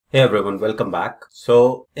Hey everyone, welcome back.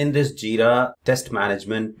 So in this Jira test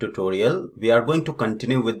management tutorial, we are going to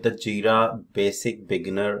continue with the Jira basic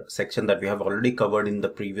beginner section that we have already covered in the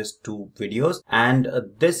previous two videos. And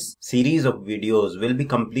this series of videos will be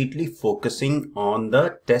completely focusing on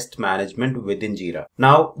the test management within Jira.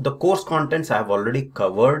 Now, the course contents I have already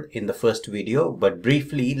covered in the first video, but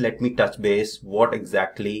briefly let me touch base what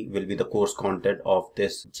exactly will be the course content of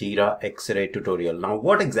this Jira Xray tutorial. Now,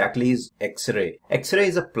 what exactly is Xray? Xray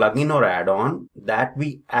is a plugin or add-on that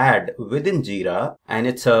we add within Jira, and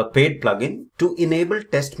it's a paid plugin to enable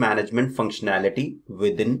test management functionality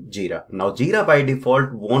within Jira. Now, Jira by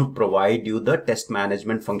default won't provide you the test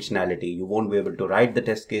management functionality. You won't be able to write the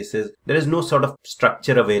test cases. There is no sort of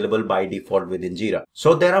structure available by default within Jira.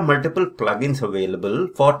 So there are multiple plugins available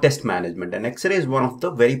for test management, and Xray is one of the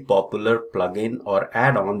very popular plugin or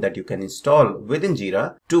add-on that you can install within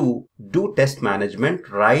Jira to do test management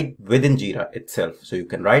right within Jira itself. So you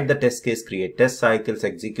can write the test case, create test cycles,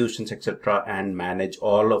 executions, etc., and manage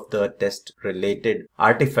all of the test related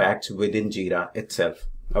artifacts within Jira itself.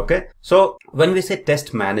 Okay, so when we say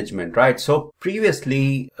test management, right? So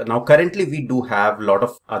previously, now currently we do have a lot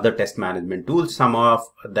of other test management tools. Some of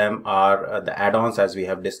them are the add-ons, as we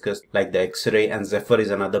have discussed, like the Xray, and Zephyr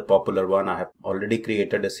is another popular one. I have already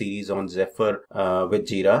created a series on Zephyr with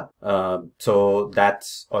Jira. So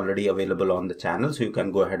that's already available on the channel, so you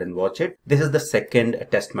can go ahead and watch it. This is the second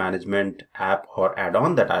test management app or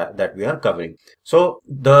add-on that we are covering. So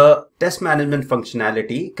the test management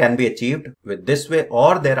functionality can be achieved with this way,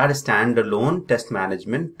 or there are standalone test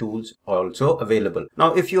management tools also available.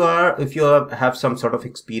 Now, if you have some sort of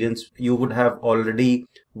experience, you would have already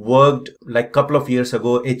worked, like a couple of years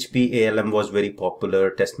ago, HPALM was very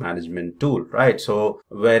popular test management tool, right? So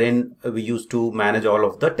wherein we used to manage all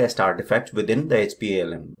of the test artifacts within the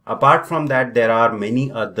HPALM. Apart from that, there are many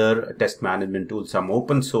other test management tools, some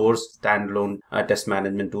open source standalone test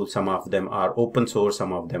management tools. Some of them are open source,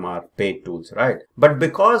 some of them are paid tools, right? But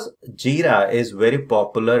because Jira is very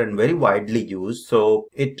popular and very widely used, so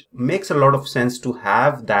it makes a lot of sense to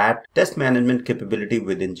have that test management capability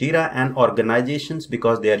within Jira. And organizations,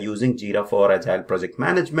 because they are using Jira for agile project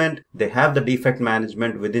management, they have the defect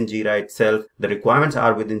management within Jira itself, the requirements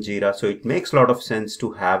are within Jira, so it makes a lot of sense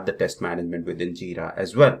to have the test management within Jira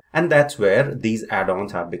as well. And that's where these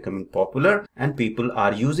add-ons are becoming popular, and people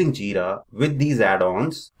are using Jira with these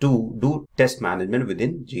add-ons to do test management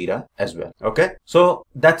within Jira as well. Okay, so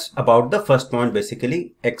that's about the first point.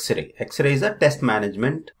 Basically, Xray is a test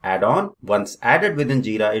management add-on. Once added within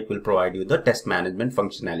Jira, it will provide you the test management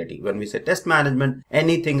functionality. When we say test management,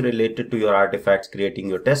 anything related to your artifacts, creating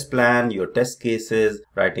your test plan, your test cases,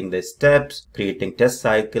 writing the steps, creating test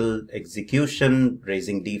cycle, execution,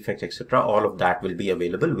 raising defects, etc., all of that will be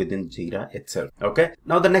available within Jira itself. Okay,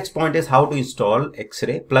 now the next point is how to install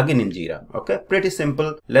Xray plugin in Jira. Okay, pretty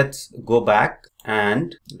simple. Let's go back,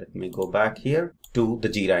 and let me go back here to the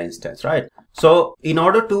Jira instance, right? So in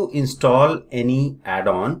order to install any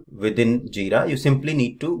add-on within Jira, you simply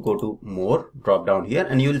need to go to more, drop down here,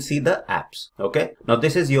 and you will see the apps. Okay, now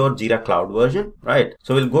this is your Jira cloud version, right?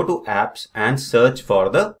 So we'll go to apps and search for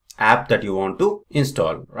the app that you want to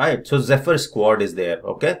install, right? So Zephyr Squad is there,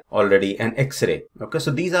 okay, already, and Xray. Okay,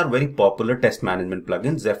 so these are very popular test management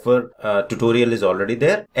plugins. Zephyr tutorial is already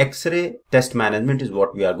there. Xray test management is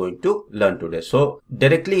what we are going to learn today. So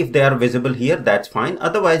directly, if they are visible here, that's fine.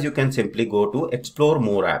 Otherwise, you can simply go to explore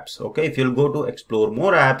more apps. Okay, if you'll go to explore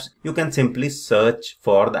more apps, you can simply search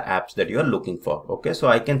for the apps that you are looking for. Okay, so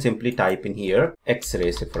I can simply type in here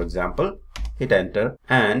Xray, say for example, hit enter,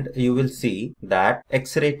 and you will see that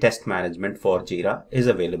Xray test management for Jira is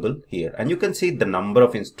available here, and you can see the number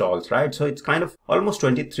of installs, right? So it's kind of almost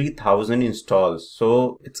 23,000 installs.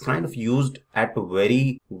 So it's kind of used at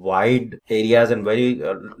very wide areas and very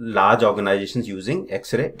large organizations using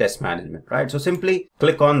Xray test management, right? So simply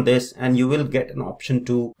click on this and you will get an option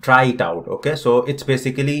to try it out. Okay, so it's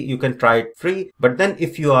basically, you can try it free, but then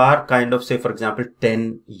if you are kind of, say for example,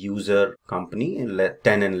 10 user company,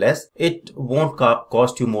 10 and less, it won't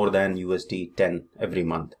cost you more than USD 10 every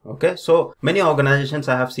month. Okay, so many organizations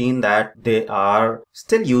I have seen that they are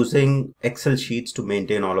still using Excel sheets to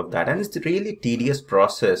maintain all of that, and it's a really tedious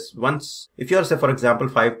process. Once, if you are, say for example,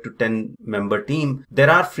 5 to 10 member team, there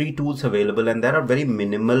are free tools available, and there are very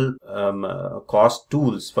minimal cost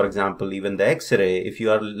tools. For example, even the Xray, if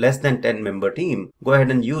you are less than 10 member team, go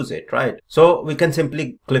ahead and use it, right? So we can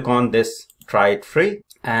simply click on this, try it free,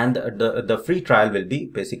 and the free trial will be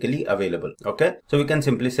basically available. Okay, so we can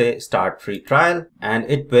simply say start free trial, and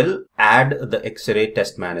it will add the Xray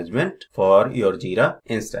test management for your Jira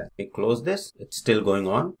instance. We close this. It's still going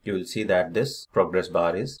on. You will see that this progress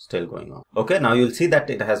bar is still going on. Okay, now you'll see that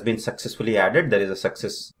it has been successfully added. There is a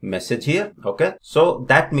success message here. Okay, so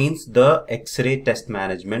that means the Xray test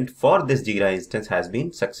management for this Jira instance has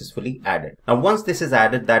been successfully added. Now once this is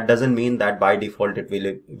added, that doesn't mean that by default it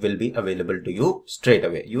will be available to you straight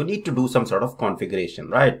away. You need to do some sort of configuration,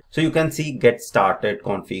 right? So you can see get started,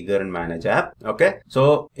 configure and manage app. Okay,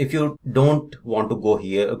 so if you don't want to go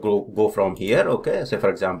here, go from here, okay, so for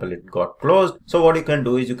example it got closed, so what you can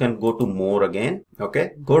do is you can go to more again.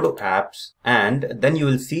 Okay, go to apps, and then you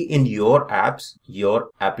will see in your apps your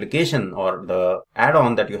application or the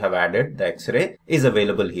add-on that you have added, the Xray, is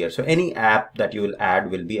available here. So any app that you will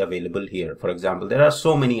add will be available here. For example, there are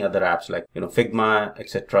so many other apps like Figma,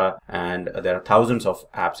 etc., and there are thousands of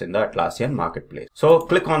apps in the Atlassian marketplace. So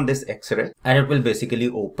click on this Xray and it will basically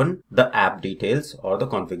open the app details or the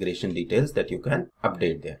configuration details that you can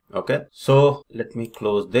update there. Okay, so let me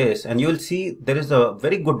close this, and you will see there is a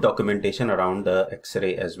very good documentation around the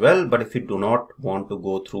Xray as well. But if you do not want to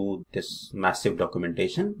go through this massive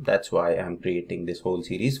documentation, that's why I'm creating this whole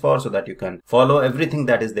series for, so that you can follow everything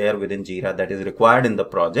that is there within Jira that is required in the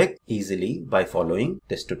project easily by following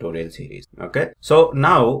this tutorial series. Okay, so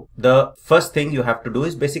now the first thing you have to do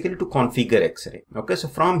is basically to configure Xray. Okay, so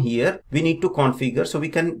from here we need to configure, so we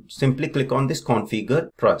can simply click on this configure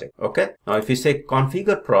project. Okay, now if you say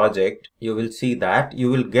configure project, you will see that you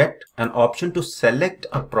will get an option to select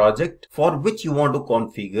a project for which you want to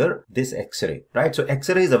configure this Xray, right? So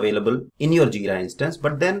Xray is available in your Jira instance,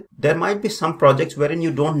 but then there might be some projects wherein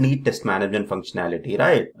you don't need test management functionality,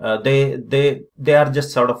 right? They are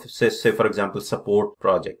just sort of say for example support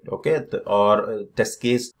project, okay, or test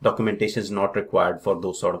case documentation is not required for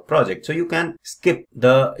those sort of projects. So you can skip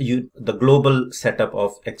the global setup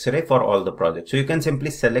of Xray for all the projects. So you can simply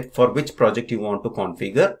select for which project you want to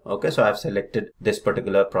configure. Okay, so I've selected this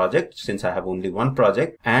particular project since I have only one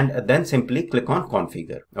project, and then simply click on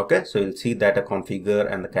configure. Okay, so you'll see that a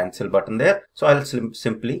configure and the cancel button there. So I'll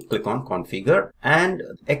simply click on configure, and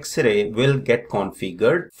Xray will get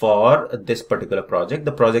configured for this particular project,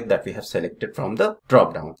 the project that we have selected from the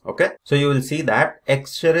drop down. Okay, so you will see that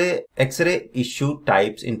Xray issue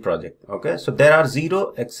types in project. Okay, so there are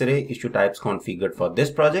 0 Xray issue types configured for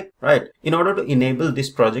this project, right? In order to enable this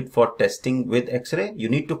project for testing with Xray, you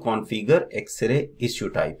need to configure Xray issue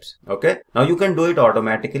types. Okay, now you can do it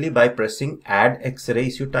automatically by pressing add Xray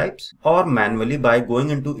issue types, or manually by going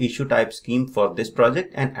into issue type scheme for this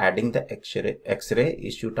project and adding the Xray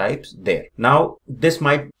issue types there. Now this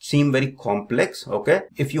might seem very complex. Okay,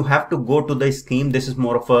 if you have to go to the scheme, this is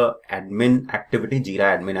more of a admin activity,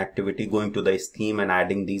 Jira admin activity, going to the scheme and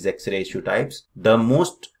adding these Xray issue types. The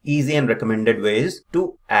most easy and recommended way is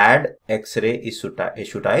to add Xray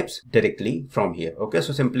issue types directly from here. Okay,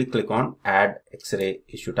 so simply click on add Xray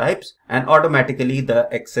issue types, and automatically the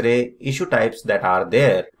Xray issue types that are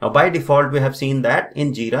there. Now by default we have seen that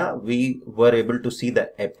in Jira we were able to see the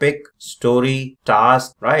epic, story,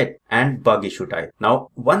 task, right, and bug issue type. Now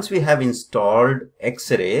once we have installed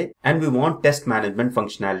Xray and we want test management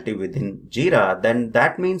functionality within Jira, then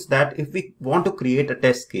that means that if we want to create a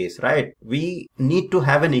test case, right, we need to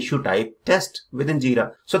have an issue type test within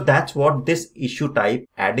Jira. So that's what this issue type,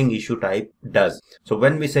 adding issue type, does. So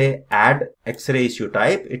when we say add Xray issue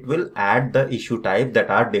type, it will add the issue type that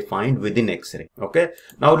are defined within Xray. Okay,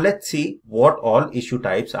 now let's see what all issue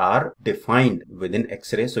types are defined within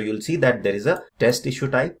Xray. So you'll see that there is a test issue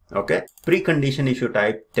type, okay, precondition issue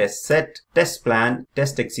type, test set, test plan,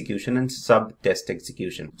 test execution, and sub test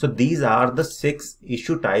execution. So these are the 6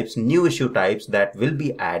 issue types, new issue types that will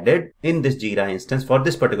be added in this Jira instance for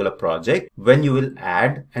this particular project when you will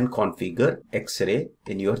add and configure Xray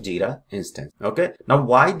in your Jira instance. Okay, now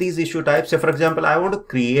why these issue types? Say for example, I want to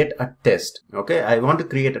create a test. Okay, I want to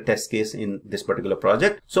create a test case in this particular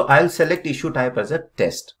project. So I'll select issue type as a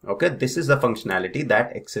test. Okay, this is the functionality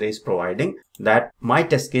that Xray is providing, that my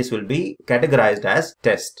test case will be categorized as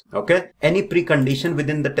test. Okay, any precondition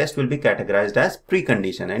within the test will be categorized as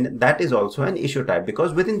precondition, and that is also an issue type,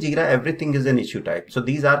 because within Jira everything is an issue type. So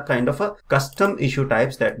these are kind of a custom issue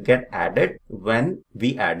types that get added when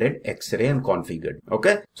we added Xray and configured.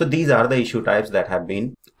 Okay, so these are the issue types that have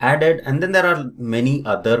been added, and then there are many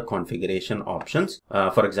other configuration options.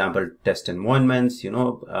 For example, test environments,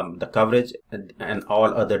 the coverage and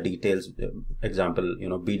all other details. Example,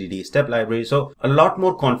 BDD step library. So a lot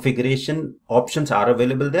more configuration options are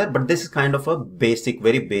available there, but this is kind of a basic,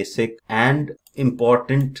 very basic and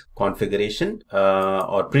important configuration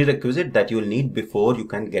or prerequisite that you will need before you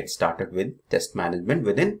can get started with test management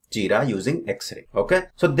within Jira using Xray. Okay,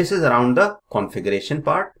 so this is around the configuration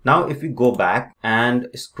part. Now if we go back and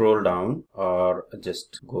scroll down or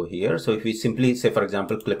just go here, so if we simply say, for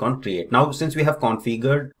example, click on create. Now since we have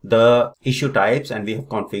configured the issue types and we have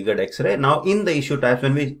configured Xray, now in the issue types,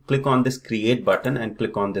 when we click on this create button and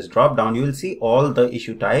click on this drop down, you will see all the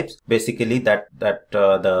issue types basically that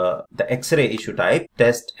the Xray issue type,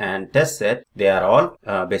 test and test set, they are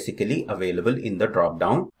all basically available in the drop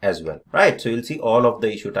down as well, right? So you'll see all of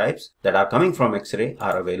the issue types that are coming from Xray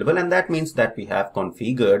are available, and that means that we have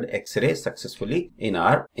configured Xray successfully in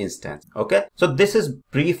our instance. Okay, so this is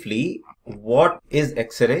briefly what is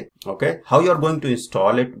Xray, okay, how you are going to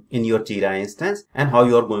install it in your Jira instance, and how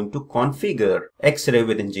you are going to configure Xray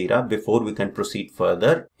within Jira before we can proceed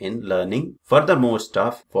further in learning furthermore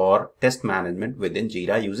stuff for test management within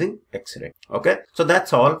Jira using Xray. Okay, so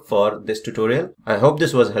that's all for this tutorial. I hope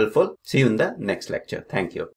this was helpful. See you in the next lecture. Thank you.